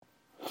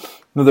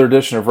Another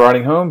edition of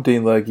Riding Home.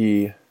 Dean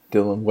Legge,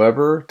 Dylan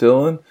Weber.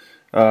 Dylan,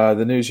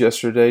 the news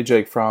yesterday,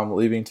 Jake Fromm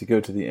leaving to go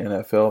to the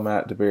NFL.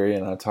 Matt DeBerry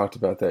and I talked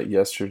about that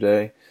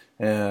yesterday.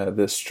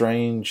 This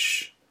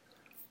strange,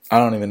 I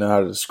don't even know how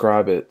to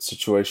describe it,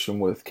 situation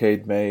with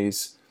Cade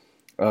Mays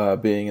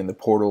being in the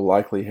portal,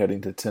 likely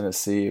heading to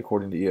Tennessee,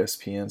 according to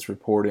ESPN's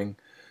reporting.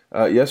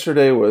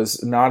 Yesterday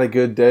was not a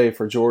good day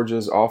for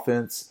Georgia's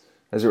offense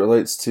as it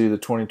relates to the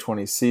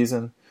 2020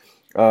 season.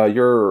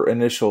 Your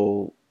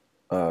initial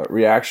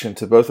reaction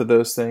to both of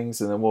those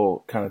things, and then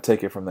we'll kind of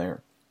take it from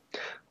there.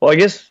 Well, I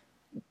guess,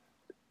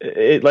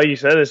 like you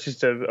said, it's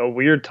just a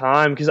weird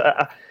time because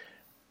I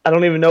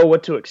don't even know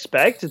what to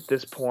expect at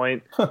this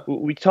point.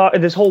 We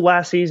talked this whole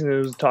last season. It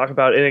was talk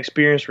about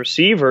inexperienced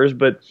receivers,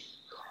 but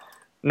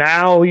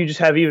now you just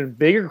have even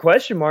bigger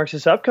question marks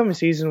this upcoming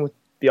season with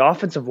the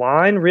offensive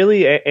line,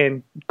 really,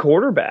 and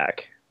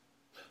quarterback.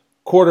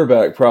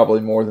 Quarterback probably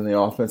more than the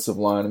offensive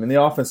line. I mean,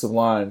 the offensive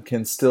line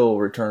can still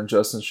return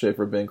Justin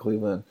Schaefer, Ben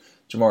Cleveland,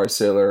 Jamari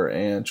Saylor,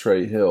 and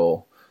Trey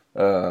Hill.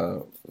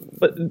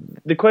 But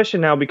the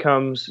question now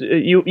becomes: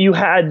 you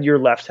had your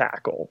left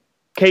tackle.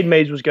 Cade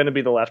Mays was going to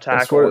be the left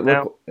tackle.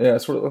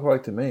 That's what it looked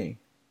like to me.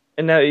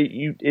 And now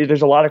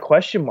there's a lot of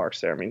question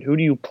marks there. I mean, who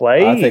do you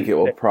play? I think it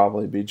will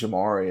probably be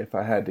Jamari if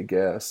I had to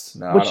guess.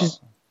 No, which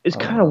is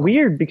kind of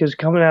weird because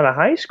coming out of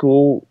high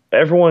school,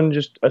 everyone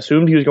just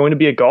assumed he was going to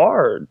be a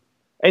guard.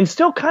 And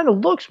still kind of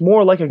looks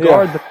more like a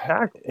guard than a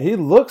tackle. He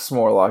looks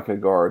more like a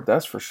guard,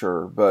 that's for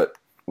sure. But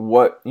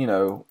I've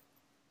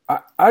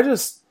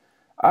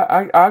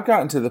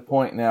gotten to the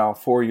point now,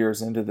 4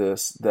 years into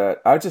this,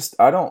 that I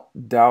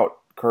don't doubt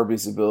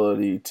Kirby's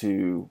ability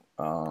to,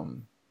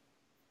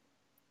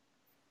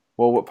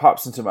 what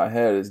pops into my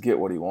head is get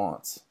what he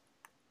wants.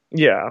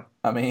 Yeah.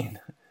 I mean,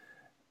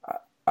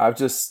 I've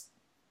just,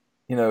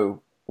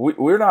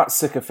 we're not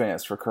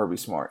sycophants for Kirby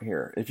Smart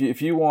here.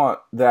 If you want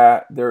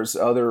that, there's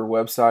other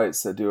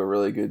websites that do a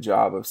really good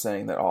job of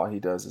saying that all he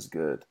does is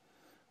good.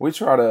 We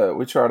try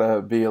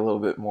to be a little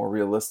bit more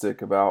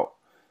realistic about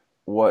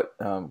what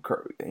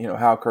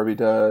how Kirby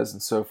does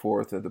and so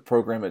forth. The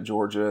program at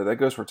Georgia, that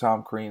goes for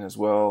Tom Crean as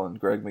well, and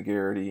Greg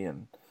McGarity,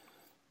 and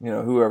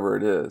whoever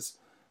it is.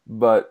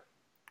 But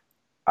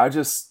I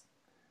just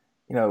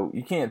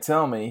you can't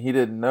tell me he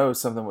didn't know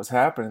something was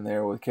happening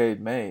there with Cade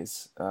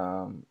Mays.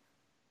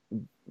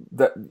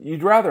 That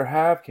you'd rather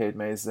have Cade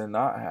Mays than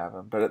not have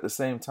him, but at the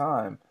same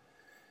time,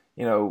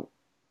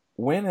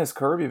 when has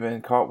Kirby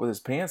been caught with his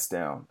pants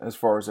down as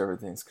far as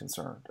everything's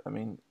concerned? I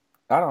mean,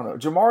 I don't know.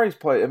 Jamari's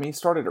played. I mean, he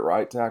started at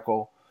right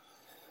tackle.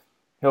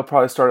 He'll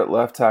probably start at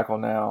left tackle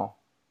now.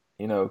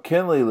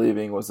 Kenley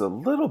leaving was a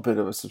little bit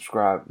of a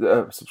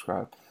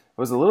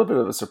was a little bit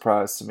of a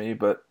surprise to me,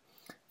 but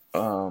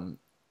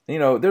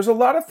there's a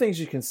lot of things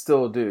you can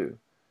still do.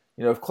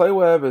 If Clay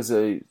Webb is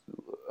a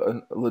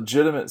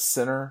legitimate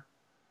center,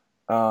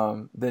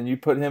 then you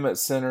put him at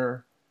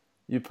center.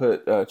 You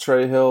put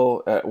Trey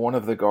Hill at one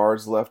of the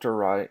guards, left or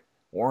right.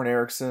 Warren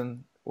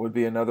Erickson would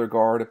be another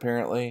guard,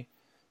 apparently.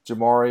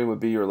 Jamari would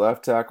be your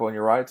left tackle, and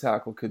your right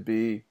tackle could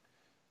be,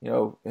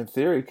 in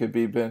theory, could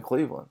be Ben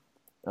Cleveland,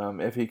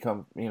 if he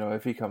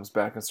comes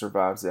back and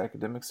survives the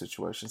academic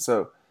situation.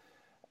 So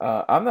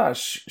I'm not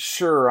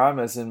sure I'm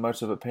as in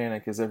much of a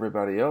panic as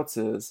everybody else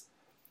is,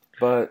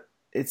 but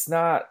it's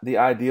not the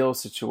ideal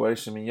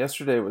situation. I mean,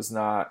 yesterday was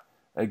not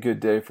a good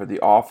day for the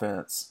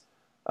offense.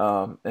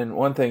 And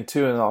one thing,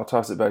 too, and I'll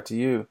toss it back to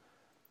you,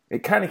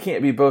 it kind of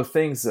can't be both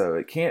things, though.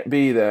 It can't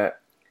be that,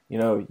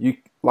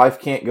 life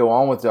can't go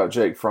on without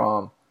Jake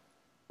Fromm,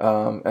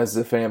 as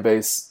the fan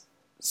base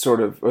or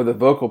the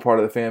vocal part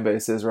of the fan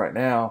base is right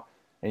now,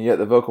 and yet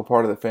the vocal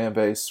part of the fan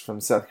base from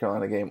the South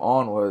Carolina game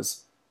on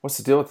was, what's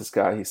the deal with this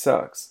guy? He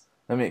sucks.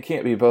 I mean, it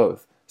can't be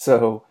both.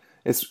 So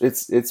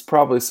it's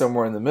probably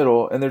somewhere in the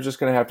middle, and they're just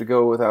going to have to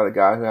go without a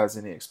guy who has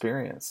any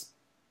experience.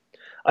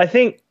 I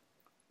think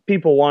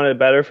people wanted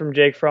better from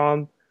Jake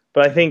Fromm,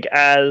 but I think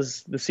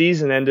as the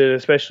season ended,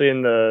 especially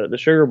in the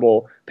Sugar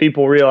Bowl,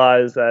 people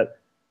realized that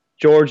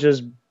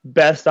Georgia's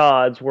best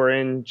odds were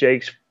in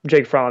Jake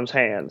Fromm's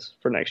hands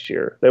for next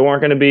year. They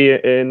weren't going to be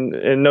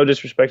in no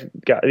disrespect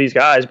to these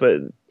guys, but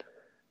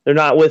they're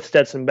not with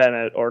Stetson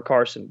Bennett or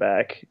Carson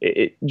Beck.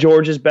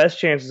 Georgia's best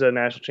chances at a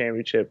national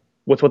championship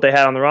with what they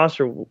had on the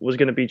roster was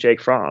going to be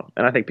Jake Fromm,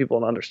 and I think people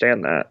don't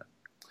understand that.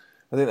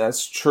 I think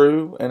that's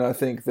true, and I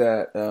think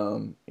that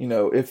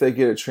if they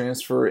get a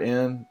transfer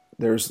in,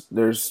 I'm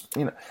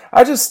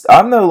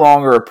no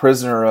longer a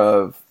prisoner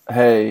of,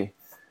 hey,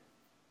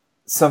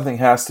 something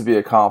has to be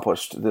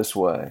accomplished this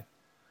way.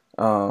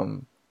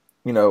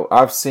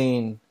 I've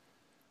seen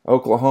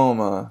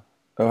Oklahoma,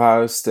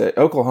 Ohio State,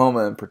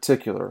 Oklahoma in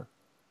particular,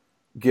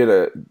 get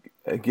a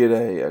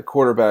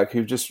quarterback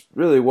who just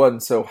really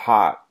wasn't so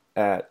hot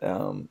at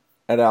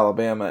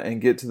Alabama and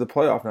get to the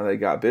playoff. Now they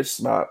got bitch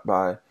slapped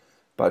by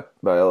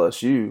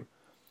LSU,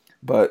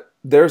 but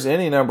there's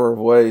any number of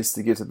ways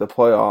to get to the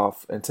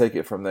playoff and take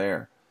it from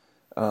there.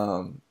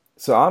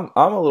 So I'm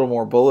a little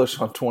more bullish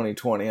on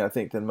 2020, I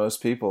think, than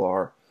most people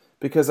are,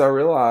 because I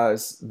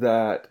realize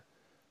that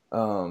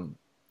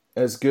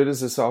as good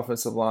as this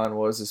offensive line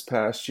was this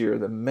past year,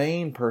 the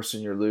main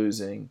person you're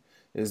losing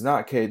is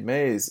not Cade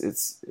Mays.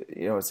 It's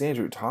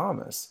Andrew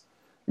Thomas.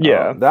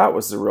 Yeah. That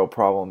was the real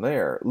problem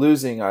there.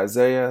 Losing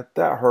Isaiah,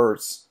 that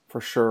hurts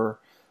for sure.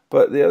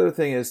 But the other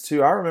thing is,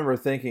 too, I remember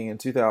thinking in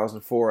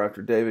 2004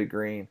 after David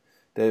Green,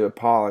 David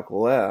Pollock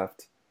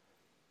left,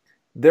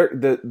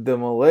 the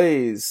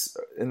malaise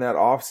in that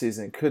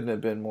offseason couldn't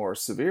have been more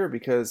severe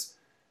because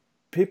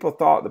people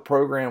thought the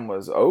program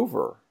was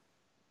over.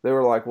 They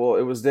were like, well,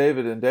 it was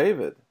David and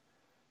David.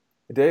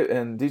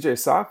 And DJ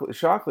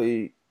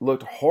Shockley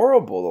looked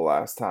horrible the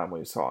last time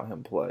we saw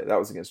him play. That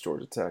was against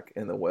Georgia Tech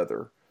in the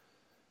weather.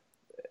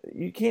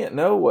 You can't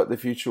know what the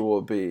future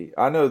will be.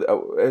 I know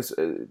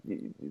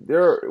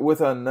they're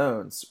with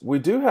unknowns. We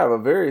do have a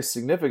very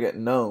significant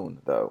known,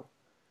 though,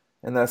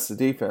 and that's the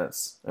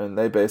defense. And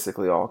they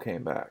basically all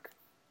came back.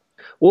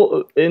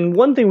 Well, and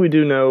one thing we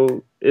do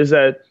know is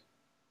that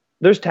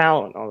there's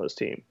talent on this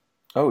team.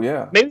 Oh,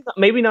 yeah.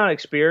 Maybe not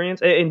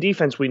experience. In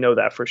defense, we know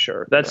that for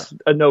sure. That's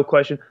a no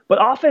question. But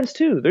offense,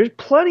 too. There's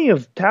plenty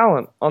of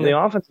talent on the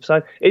offensive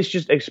side. It's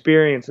just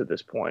experience at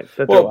this point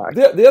that they're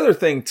lacking. The other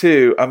thing,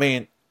 too, I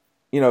mean,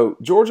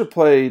 Georgia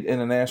played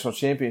in a national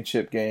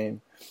championship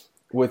game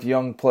with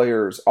young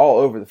players all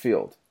over the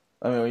field.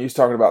 I mean, when you're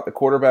talking about the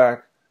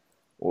quarterback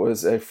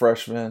was a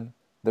freshman,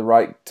 the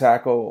right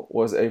tackle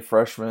was a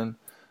freshman.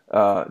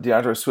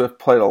 DeAndre Swift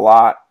played a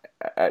lot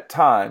at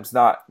times,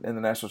 not in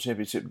the national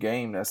championship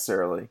game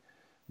necessarily,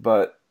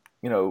 but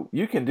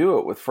you can do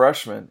it with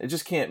freshmen. It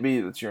just can't be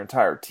that your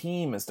entire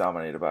team is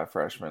dominated by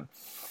freshmen.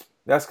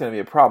 That's going to be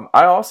a problem.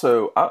 I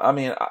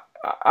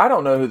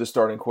don't know who the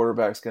starting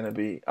quarterback's going to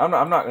be. I'm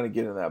not going to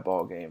get in that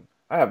ball game.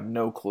 I have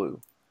no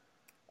clue.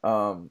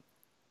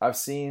 I've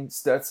seen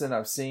Stetson.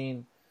 I've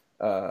seen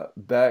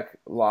Beck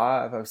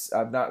live.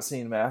 I've not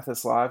seen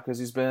Mathis live because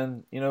he's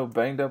been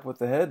banged up with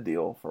the head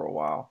deal for a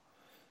while.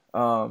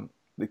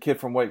 The kid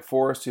from Wake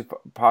Forest who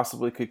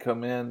possibly could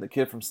come in, the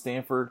kid from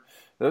Stanford.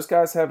 Those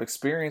guys have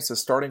experience as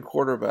starting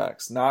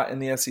quarterbacks, not in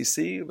the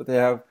SEC, but they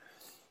have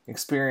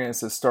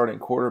experience as starting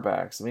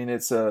quarterbacks. I mean,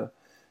 it's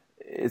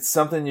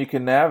something you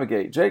can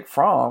navigate. Jake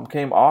Fromm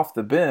came off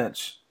the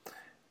bench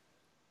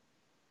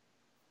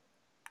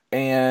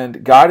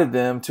and guided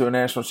them to a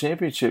national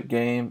championship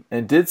game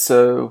and did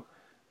so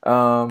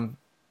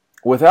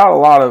without a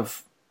lot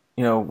of,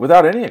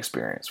 without any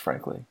experience,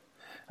 frankly.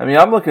 I mean,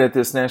 I'm looking at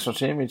this national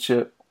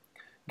championship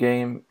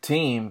game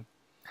team,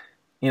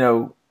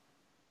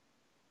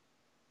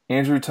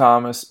 Andrew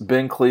Thomas,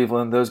 Ben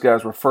Cleveland, those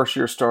guys were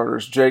first-year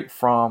starters. Jake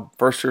Fromm,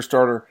 first-year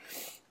starter.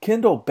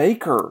 Kendall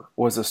Baker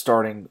was a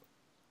starting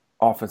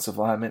offensive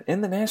lineman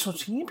in the national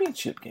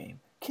championship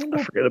game.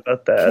 I forget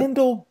about that.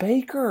 Kendall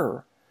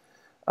Baker.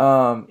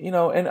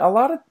 And a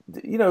lot of,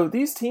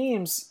 these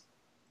teams,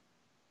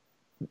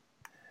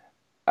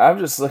 I'm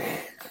just like,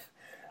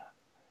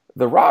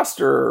 the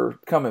roster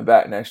coming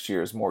back next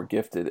year is more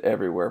gifted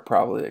everywhere,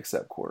 probably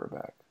except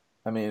quarterback.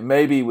 I mean,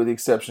 maybe with the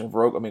exception of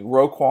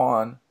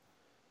Roquan,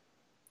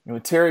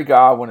 Terry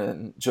Godwin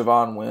and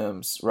Javon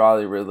Wims,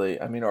 Riley Ridley.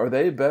 I mean, are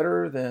they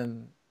better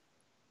than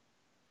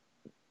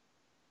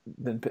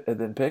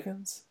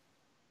Pickens?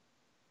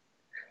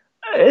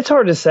 It's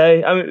hard to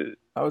say. I mean,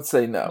 I would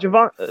say no.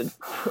 Javon,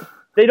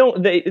 they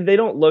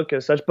don't look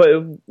as such, but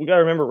we got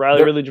to remember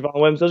Riley Ridley, Javon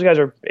Wims. Those guys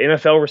are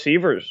NFL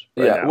receivers.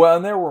 Now. Well,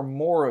 and there were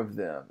more of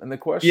them, and the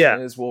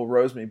question is, will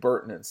Rosemary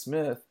Burton and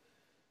Smith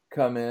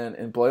come in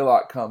and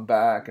Blaylock come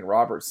back and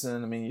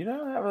Robertson? I mean, you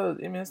don't have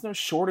there's no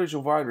shortage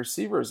of wide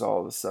receivers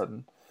all of a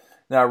sudden.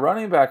 Now,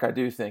 running back, I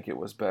do think it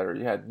was better.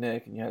 You had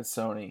Nick and you had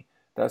Sony.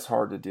 That's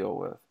hard to deal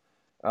with.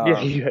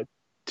 You had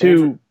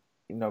two.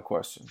 No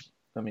question.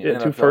 I mean,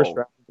 NFL, two first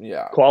round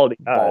quality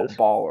guys.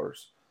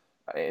 Ballers.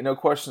 No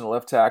question the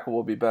left tackle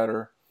will be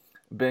better.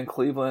 Ben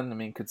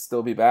Cleveland, could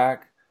still be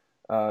back.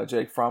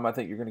 Jake Fromm, I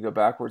think you're going to go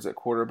backwards at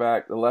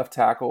quarterback. The left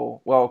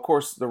tackle, well, of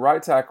course, the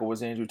right tackle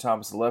was Andrew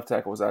Thomas. The left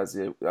tackle was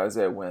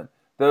Isaiah Wynn.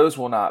 Those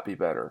will not be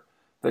better.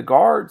 The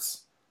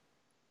guards,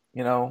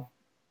 in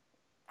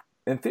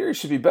theory,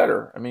 should be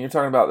better. I mean, you're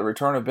talking about the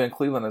return of Ben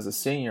Cleveland as a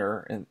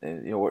senior and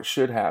what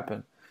should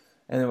happen.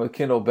 And then with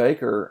Kendall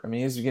Baker,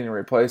 he's getting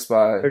replaced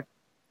by,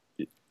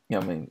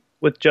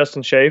 with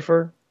Justin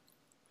Schaefer.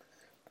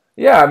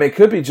 Yeah, it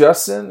could be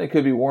Justin. It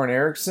could be Warren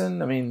Erickson.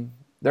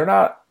 They're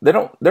not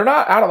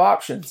out of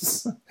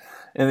options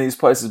in these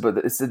places, but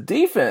it's the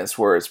defense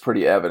where it's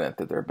pretty evident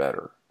that they're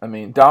better.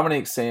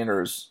 Dominique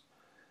Sanders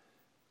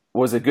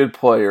was a good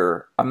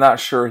player. I'm not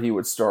sure he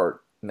would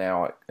start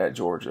now at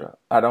Georgia.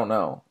 I don't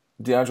know.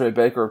 DeAndre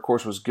Baker, of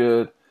course, was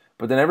good,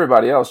 but then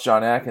everybody else,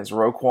 John Atkins,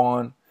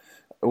 Roquan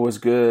was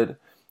good.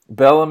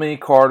 Bellamy,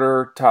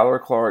 Carter, Tyler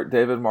Clark,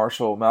 David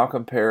Marshall,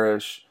 Malcolm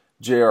Parrish,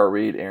 J.R.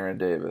 Reed, Aaron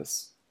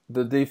Davis.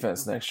 The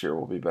defense next year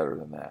will be better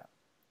than that.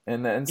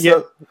 And that's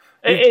saying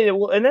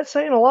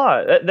a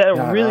lot.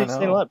 That really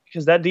saying a lot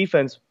because that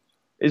defense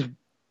is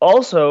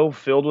also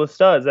filled with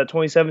studs. That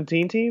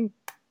 2017 team?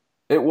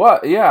 It was,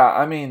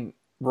 yeah.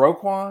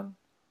 Roquan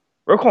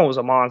was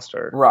a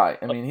monster.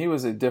 Right. He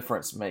was a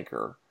difference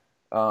maker.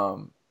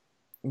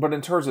 But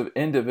in terms of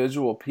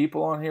individual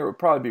people on here, it would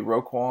probably be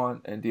Roquan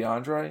and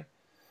DeAndre.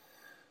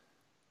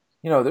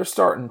 They're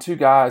starting two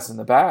guys in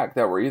the back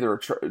that were either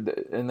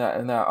in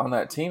that on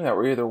that team that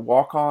were either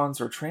walk-ons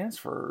or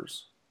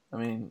transfers. I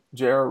mean,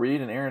 J.R.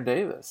 Reed and Aaron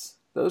Davis.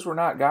 Those were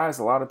not guys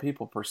a lot of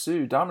people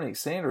pursued. Dominique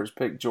Sanders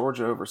picked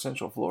Georgia over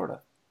Central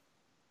Florida.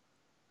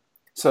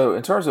 So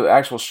in terms of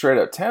actual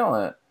straight-up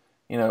talent,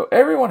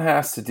 everyone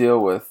has to deal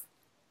with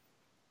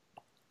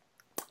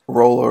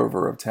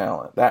rollover of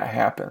talent. That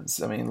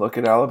happens. I mean, look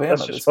at Alabama.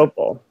 That's just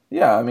football.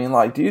 Yeah, I mean,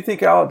 do you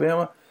think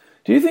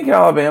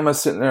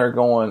Alabama's sitting there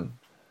going,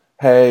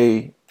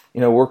 hey,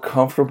 we're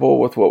comfortable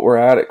with what we're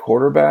at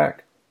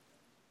quarterback?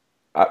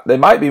 They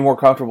might be more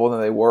comfortable than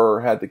they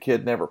were had the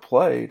kid never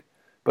played,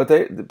 but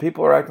the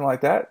people are acting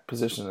like that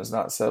position is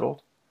not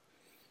settled.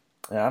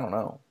 And I don't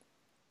know.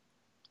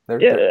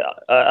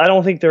 I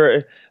don't think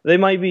they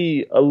might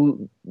be.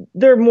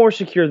 They're more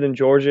secure than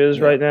Georgia is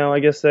right now, I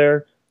guess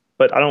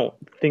but I don't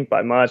think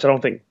by much. I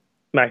don't think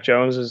Mac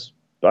Jones is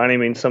by any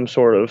means some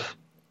sort of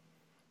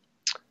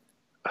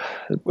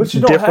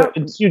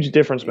huge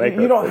difference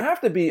maker. You don't have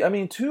to be. I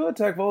mean, Tua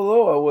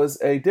Tagovailoa was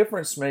a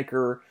difference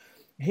maker.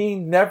 He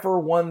never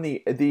won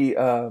the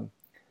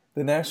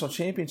national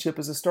championship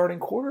as a starting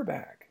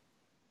quarterback.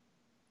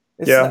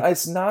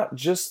 It's not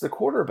just the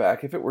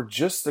quarterback. If it were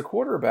just the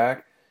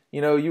quarterback,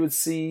 you would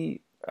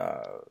see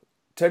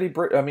Teddy.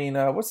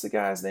 What's the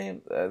guy's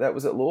name that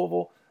was at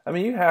Louisville? I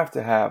mean, you have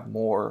to have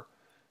more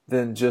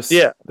than just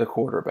the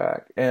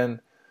quarterback. And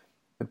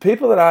the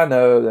people that I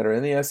know that are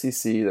in the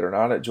SEC that are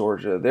not at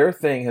Georgia, their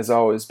thing has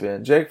always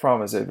been Jake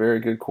Fromm is a very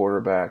good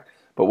quarterback,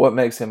 but what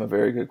makes him a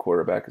very good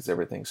quarterback is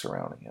everything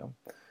surrounding him.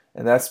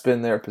 And that's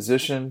been their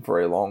position for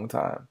a long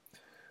time.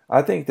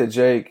 I think that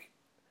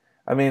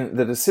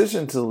the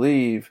decision to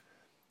leave,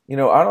 I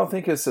don't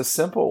think it's a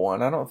simple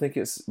one. I don't think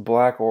it's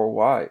black or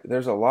white.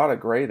 There's a lot of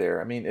gray there.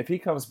 I mean, if he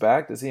comes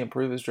back, does he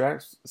improve his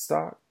draft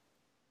stock?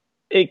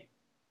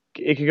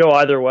 It could go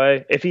either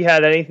way. If he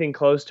had anything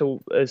close to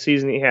a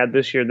season he had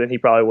this year, then he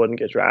probably wouldn't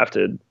get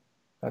drafted.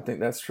 I think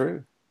that's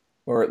true.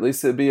 Or at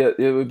least it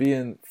would be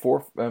in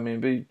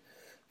be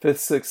fifth,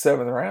 sixth,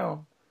 seventh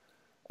round.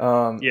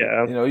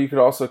 You could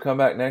also come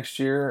back next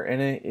year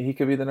and he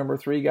could be the number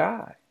 3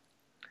 guy.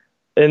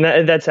 And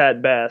that's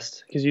at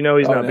best because he's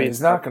not being. He's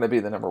not going to be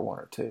the number 1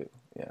 or 2.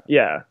 Yeah.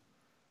 Yeah.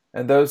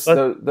 And those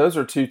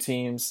are two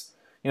teams.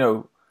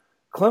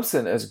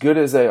 Clemson, as good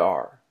as they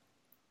are,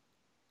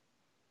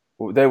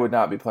 they would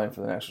not be playing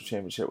for the national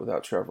championship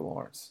without Trevor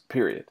Lawrence.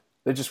 Period.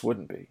 They just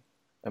wouldn't be.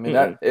 I mean,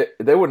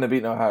 they wouldn't have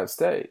beaten Ohio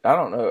State. I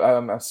don't know.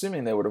 I'm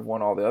assuming they would have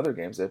won all the other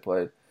games they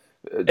played.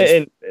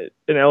 And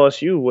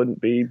LSU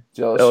wouldn't be.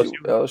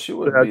 LSU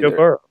wouldn't be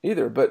there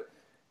either. But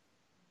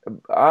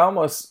I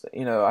almost,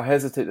 I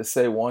hesitate to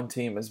say one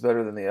team is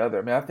better than the other.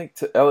 I mean, I think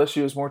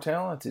LSU is more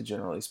talented,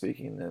 generally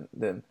speaking,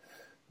 than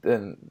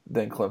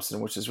Clemson,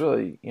 which is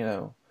really,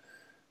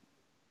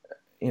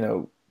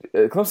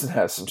 Clemson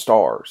has some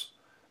stars.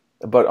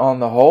 But on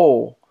the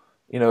whole,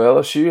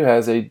 LSU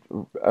has a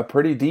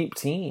pretty deep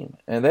team,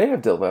 and they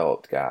have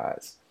developed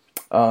guys.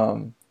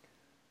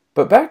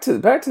 But back to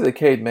the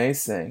Cade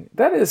Mays thing.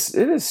 It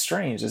is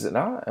strange, is it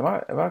not? Am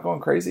I going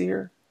crazy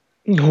here?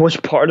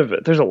 Which part of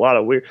it? There's a lot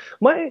of weird.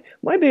 My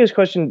biggest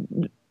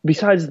question,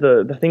 besides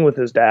the thing with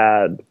his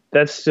dad,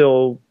 that's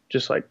still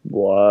just like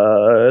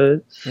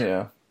what?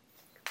 Yeah.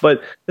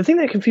 But the thing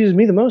that confuses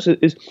me the most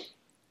is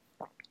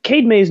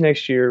Cade Mays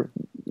next year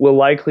will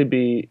likely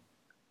be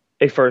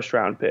a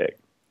first-round pick,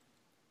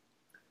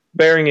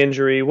 bearing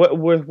injury.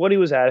 What he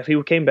was at, if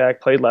he came back,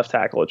 played left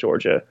tackle at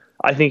Georgia,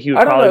 I think he would.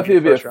 I don't know if he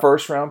would be a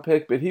first-round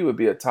pick, but he would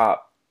be a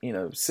top,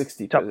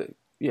 60 pick.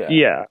 Yeah.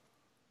 Yeah.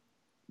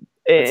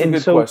 That's a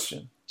good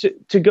question.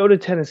 To go to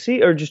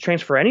Tennessee or just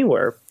transfer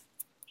anywhere,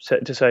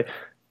 to say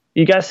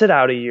you got to sit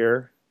out a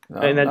year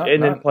and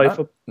then play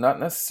football. Not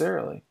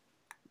necessarily.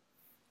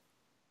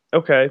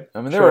 Okay.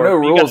 I mean, there are no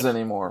rules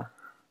anymore.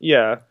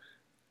 Yeah.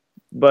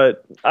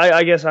 But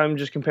I guess I'm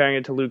just comparing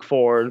it to Luke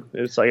Ford.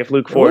 It's like if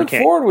Luke Ford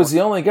was the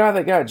only guy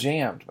that got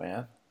jammed,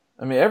 man.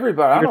 I mean,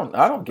 everybody.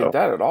 I don't get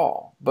that at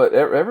all. But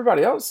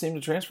everybody else seemed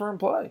to transfer and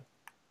play.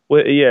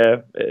 Well,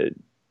 yeah,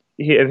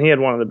 he had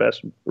one of the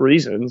best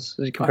reasons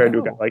compared to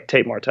a guy like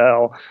Tate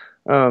Martell,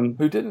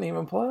 who didn't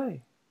even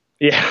play.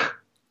 Yeah.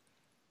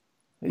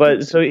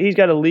 But so he's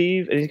got to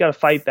leave and he's got to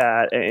fight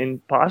that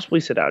and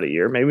possibly sit out a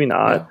year. Maybe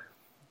not.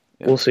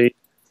 Yeah. We'll see.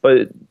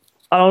 But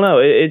I don't know.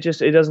 It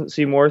doesn't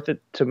seem worth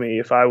it to me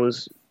if I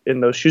was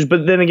in those shoes.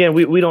 But then again,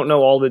 we don't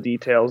know all the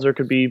details. There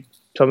could be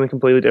something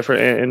completely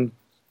different. And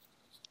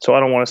so I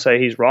don't want to say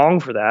he's wrong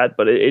for that,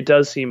 but it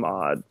does seem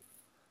odd.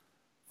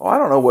 Well, I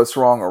don't know what's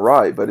wrong or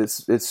right, but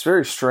it's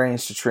very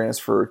strange to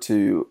transfer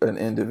to an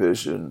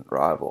in-division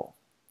rival.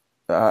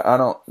 I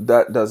don't.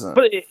 That doesn't.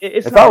 But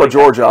it's if I were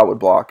Georgia, I would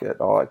block it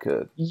all I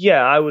could.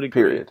 Yeah, I would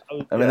agree. Period.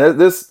 I mean,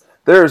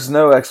 there's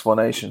no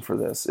explanation for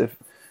this.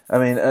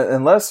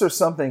 Unless there's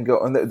something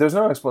there's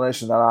no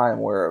explanation that I am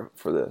aware of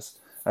for this.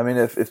 I mean,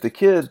 if the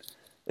kid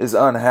is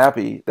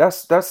unhappy,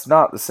 that's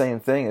not the same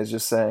thing as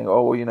just saying,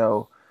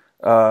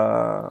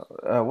 Mac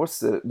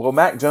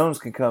Jones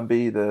can come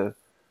be the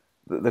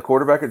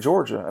quarterback at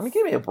Georgia. I mean,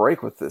 give me a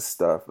break with this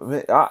stuff. I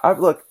mean, I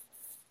look,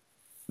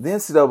 the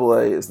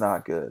NCAA is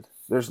not good.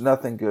 There's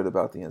nothing good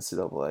about the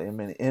NCAA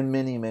in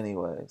many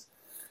ways,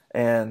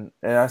 and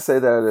I say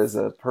that as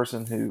a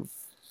person who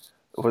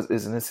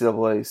is an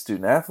NCAA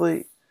student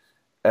athlete,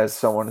 as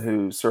someone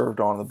who served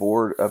on the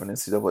board of an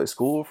NCAA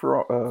school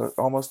for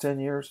almost 10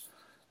 years.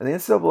 And the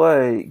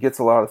NCAA gets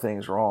a lot of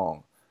things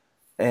wrong,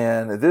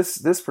 and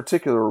this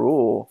particular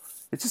rule,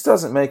 it just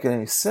doesn't make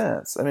any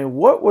sense. I mean,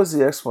 what was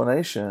the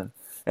explanation?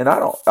 And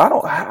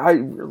I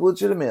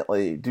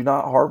legitimately do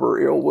not harbor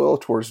ill will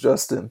towards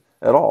Justin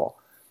at all.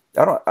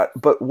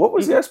 But what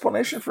was the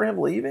explanation for him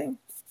leaving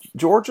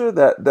Georgia?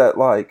 That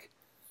like,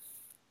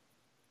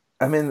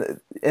 I mean,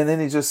 and then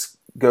he just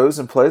goes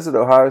and plays at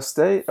Ohio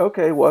State.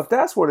 Okay, well, if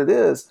that's what it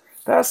is,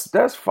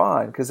 that's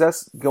fine, because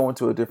that's going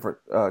to a different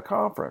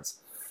conference.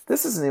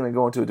 This isn't even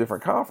going to a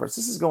different conference.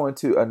 This is going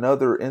to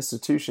another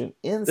institution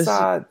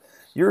inside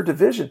your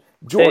division.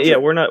 Georgia, yeah,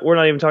 we're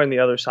not even talking the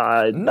other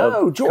side.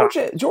 No,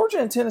 Georgia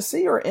and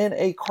Tennessee are in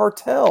a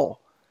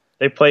cartel.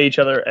 They play each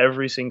other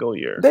every single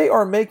year. They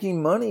are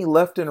making money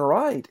left and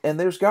right, and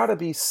there's got to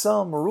be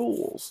some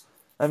rules.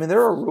 I mean,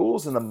 there are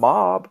rules in the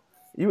mob.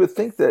 You would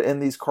think that in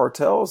these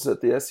cartels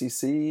that the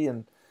SEC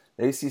and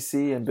ACC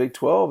and Big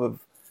 12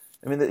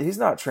 he's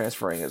not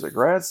transferring as a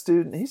grad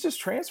student. He's just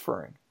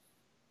transferring.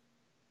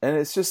 And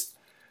it's just,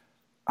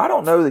 I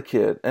don't know the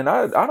kid, and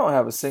I don't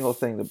have a single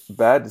thing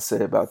bad to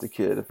say about the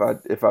kid.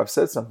 If I've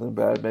said something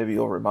bad, maybe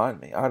you'll remind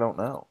me. I don't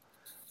know.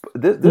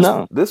 But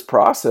this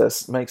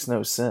process makes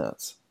no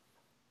sense.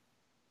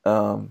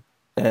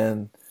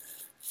 And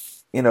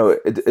you know,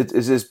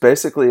 it's just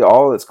basically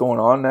all that's going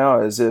on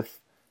now is if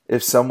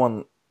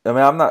someone, I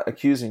mean, I'm not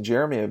accusing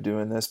Jeremy of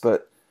doing this,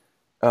 but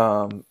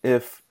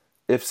if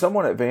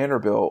someone at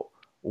Vanderbilt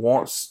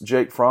wants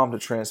Jake Fromm to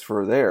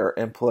transfer there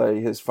and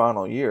play his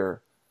final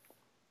year,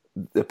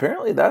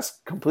 apparently that's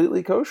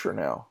completely kosher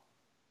now.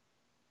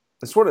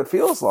 That's what it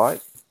feels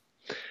like.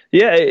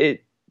 Yeah,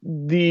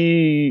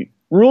 the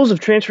rules of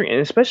transferring, and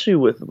especially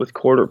with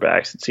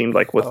quarterbacks, it seemed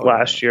like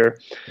last year,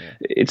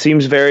 it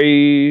seems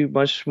very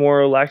much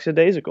more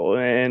lackadaisical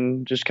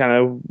and just kind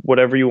of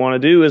whatever you want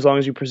to do, as long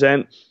as you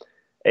present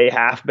a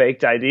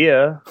half-baked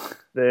idea,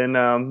 then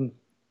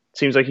it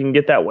seems like you can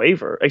get that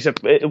waiver. Except,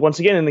 once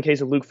again, in the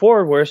case of Luke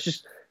Ford, where it's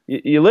just,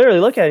 you literally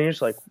look at it and you're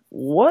just like,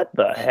 what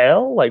the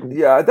hell? Like,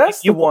 yeah,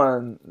 that's the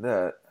one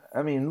that,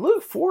 I mean,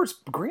 Luke Ford's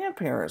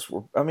grandparents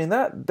were, I mean,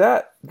 that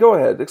go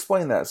ahead,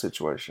 explain that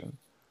situation.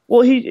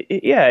 Well,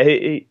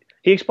 he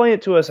explained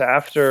it to us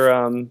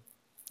after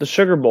the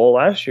Sugar Bowl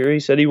last year. He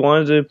said he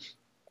wanted to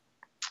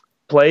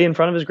play in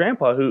front of his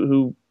grandpa,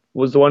 who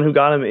was the one who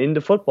got him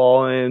into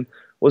football and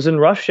was in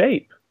rough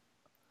shape.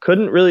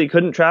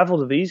 Couldn't travel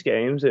to these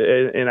games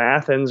in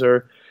Athens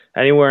or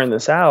anywhere in the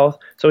South.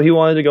 So he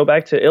wanted to go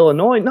back to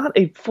Illinois, not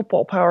a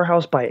football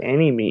powerhouse by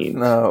any means.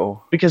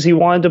 No. Because he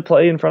wanted to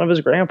play in front of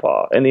his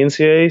grandpa. And the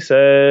NCAA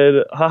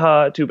said,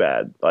 haha, too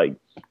bad. Like,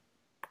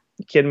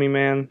 you kidding me,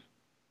 man?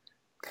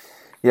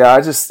 Yeah,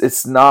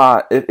 it's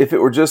not, if it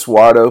were just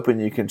wide open,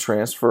 you can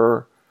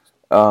transfer,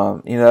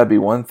 that'd be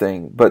one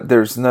thing. But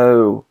there's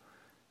no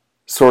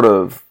sort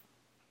of,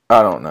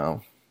 I don't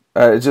know.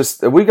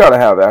 We got to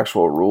have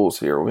actual rules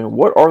here. I mean,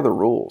 what are the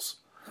rules?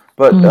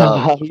 But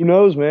who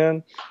knows,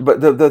 man?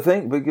 But the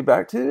thing, we get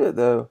back to it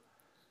though.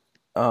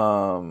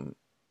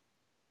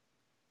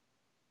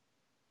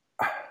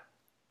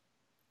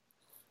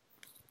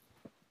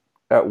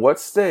 At what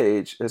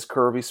stage has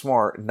Kirby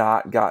Smart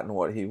not gotten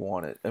what he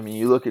wanted? I mean,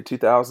 you look at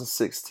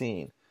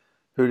 2016.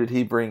 Who did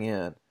he bring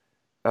in?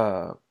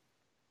 Mo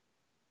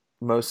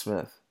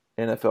Smith,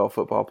 NFL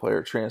football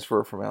player,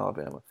 transfer from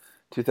Alabama.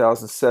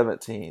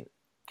 2017.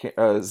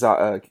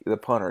 The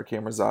punter,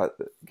 Cameron Zod.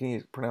 Can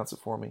you pronounce it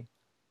for me?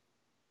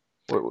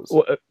 What was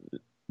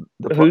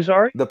who?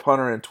 Sorry, the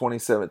punter in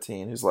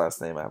 2017, whose last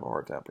name I have a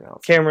hard time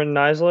pronouncing. Cameron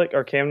Nislik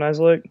or Cam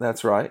Nislik.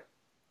 That's right.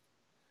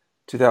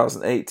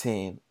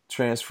 2018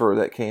 transfer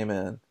that came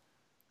in.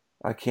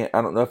 I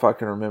don't know if I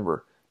can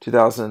remember.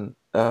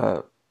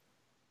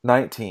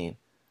 2019.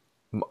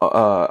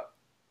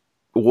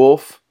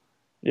 Wolf.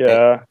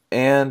 Yeah.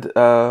 And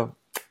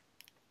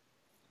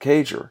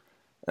Cager.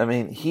 I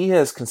mean, he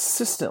has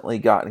consistently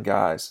gotten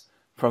guys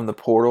from the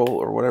portal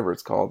or whatever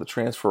it's called, the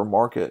transfer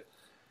market.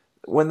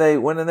 When they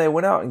went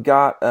out and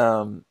got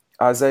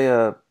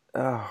Isaiah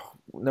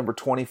number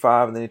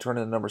 25, and then he turned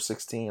into number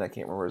 16. I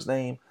can't remember his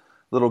name.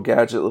 Little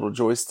gadget, little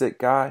joystick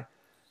guy.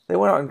 They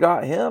went out and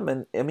got him,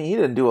 and I mean, he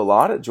didn't do a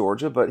lot at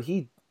Georgia, but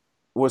he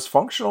was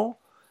functional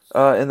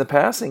in the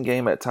passing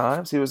game at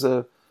times. He was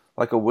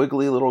like a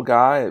wiggly little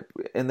guy,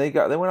 and they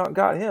went out and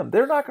got him.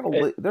 They're not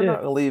going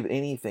to leave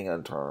anything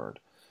unturned.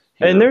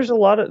 Here. And there's a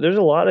lot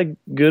of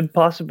good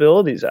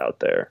possibilities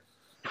out there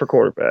for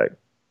quarterback.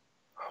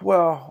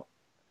 Well,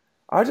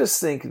 I just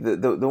think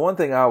that the one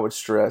thing I would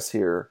stress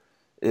here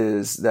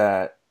is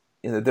that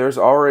there's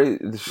already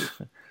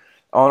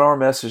on our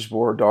message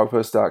board,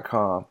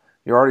 dogpost.com,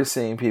 you're already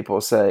seeing people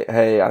say,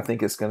 hey, I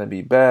think it's going to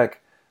be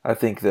Beck. I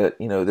think that,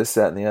 this,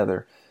 that, and the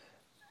other.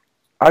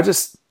 I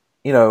just,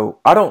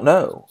 I don't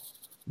know.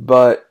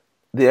 But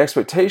the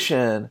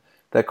expectation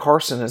that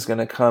Carson is going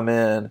to come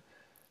in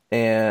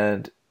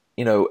and,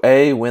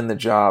 A, win the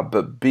job,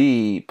 but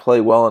B,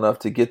 play well enough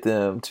to get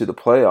them to the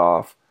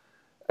playoff,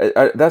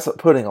 that's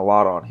putting a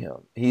lot on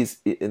him.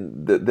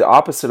 The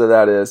opposite of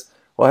that is,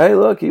 well, hey,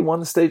 look, he won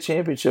the state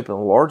championship in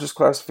the largest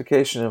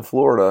classification in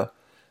Florida,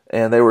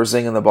 and they were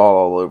zinging the ball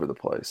all over the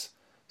place.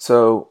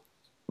 So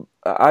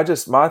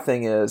my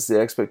thing is the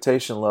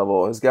expectation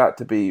level has got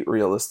to be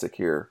realistic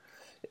here.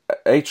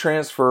 A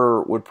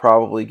transfer would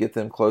probably get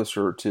them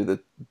closer to the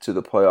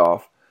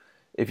playoff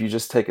if you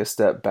just take a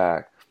step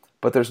back.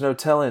 But there's no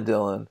telling,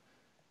 Dylan,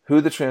 who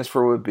the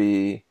transfer would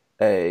be,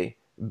 A.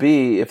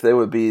 B, if they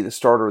would be the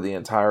starter the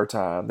entire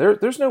time.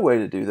 There's no way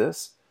to do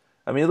this.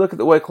 I mean, look at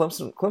the way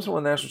Clemson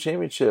won the national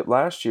championship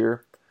last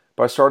year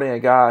by starting a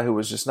guy who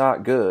was just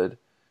not good,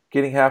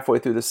 getting halfway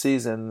through the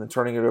season, and then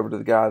turning it over to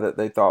the guy that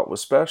they thought was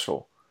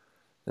special.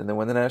 Then they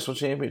win the national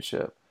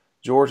championship.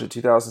 Georgia,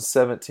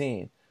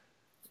 2017.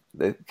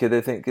 Kid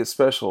they think gets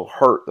special,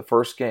 hurt the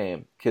first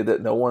game. Kid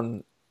that no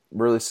one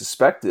really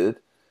suspected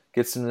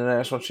gets in the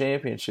national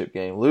championship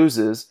game,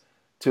 loses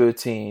to a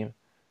team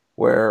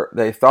where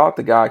they thought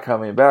the guy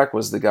coming back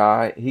was the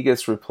guy. He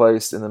gets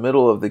replaced in the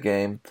middle of the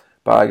game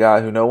by a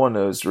guy who no one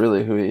knows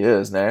really who he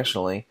is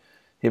nationally.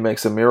 He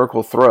makes a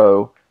miracle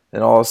throw,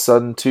 and all of a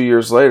sudden, 2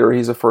 years later,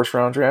 he's a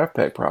first-round draft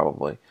pick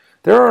probably.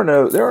 There are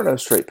no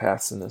straight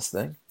paths in this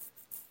thing.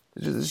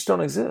 They just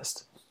don't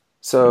exist.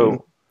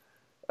 So,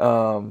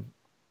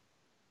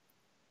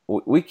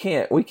 we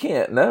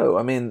can't know.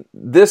 I mean,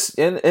 this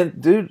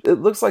and dude,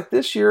 it looks like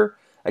this year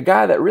a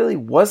guy that really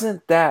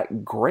wasn't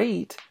that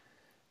great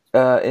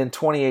in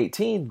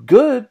 2018,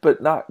 good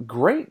but not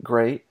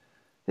great.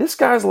 This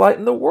guy's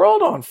lighting the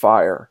world on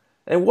fire.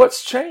 And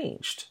what's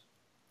changed?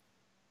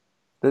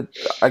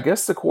 I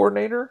guess the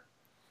coordinator.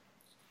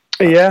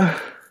 Yeah.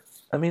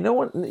 I mean,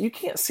 you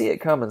can't see it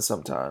coming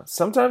sometimes.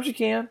 Sometimes you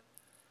can.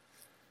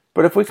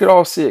 But if we could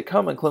all see it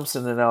coming,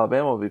 Clemson and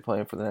Alabama would be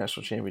playing for the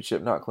national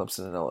championship, not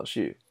Clemson and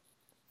LSU.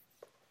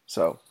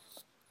 So,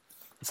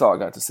 that's all I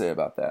got to say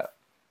about that.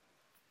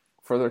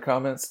 Further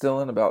comments,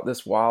 Dylan, about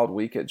this wild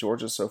week at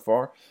Georgia so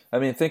far? I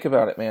mean, think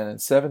about it, man. In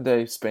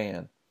 7-day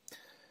span,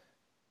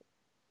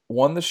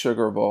 won the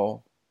Sugar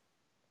Bowl,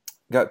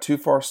 got two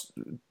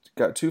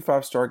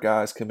 5-star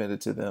guys committed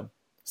to them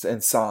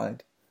and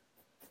signed.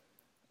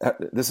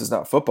 This is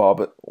not football,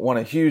 but won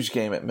a huge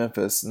game at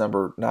Memphis,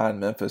 number 9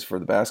 Memphis for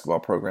the basketball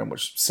program,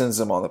 which sends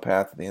them on the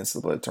path of the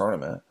NCAA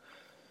tournament.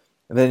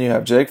 And then you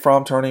have Jake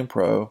Fromm turning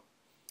pro,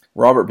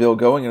 Robert Beal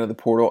going into the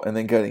portal and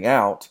then getting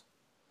out.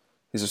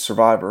 He's a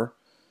survivor.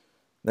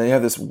 Then you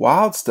have this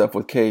wild stuff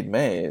with Cade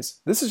Mays.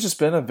 This has just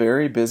been a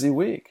very busy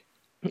week.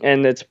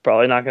 And it's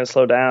probably not going to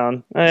slow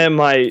down. It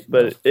might,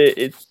 but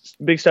it's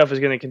big stuff is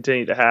going to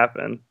continue to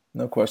happen.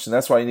 No question.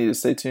 That's why you need to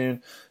stay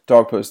tuned.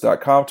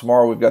 Dogpost.com.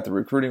 Tomorrow we've got the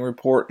recruiting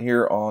report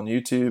here on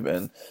YouTube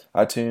and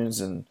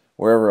iTunes and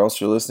wherever else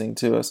you're listening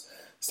to us.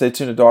 Stay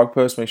tuned to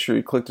Dogpost. Make sure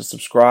you click to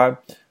subscribe.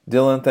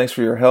 Dylan, thanks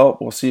for your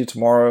help. We'll see you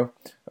tomorrow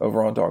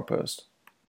over on Dogpost.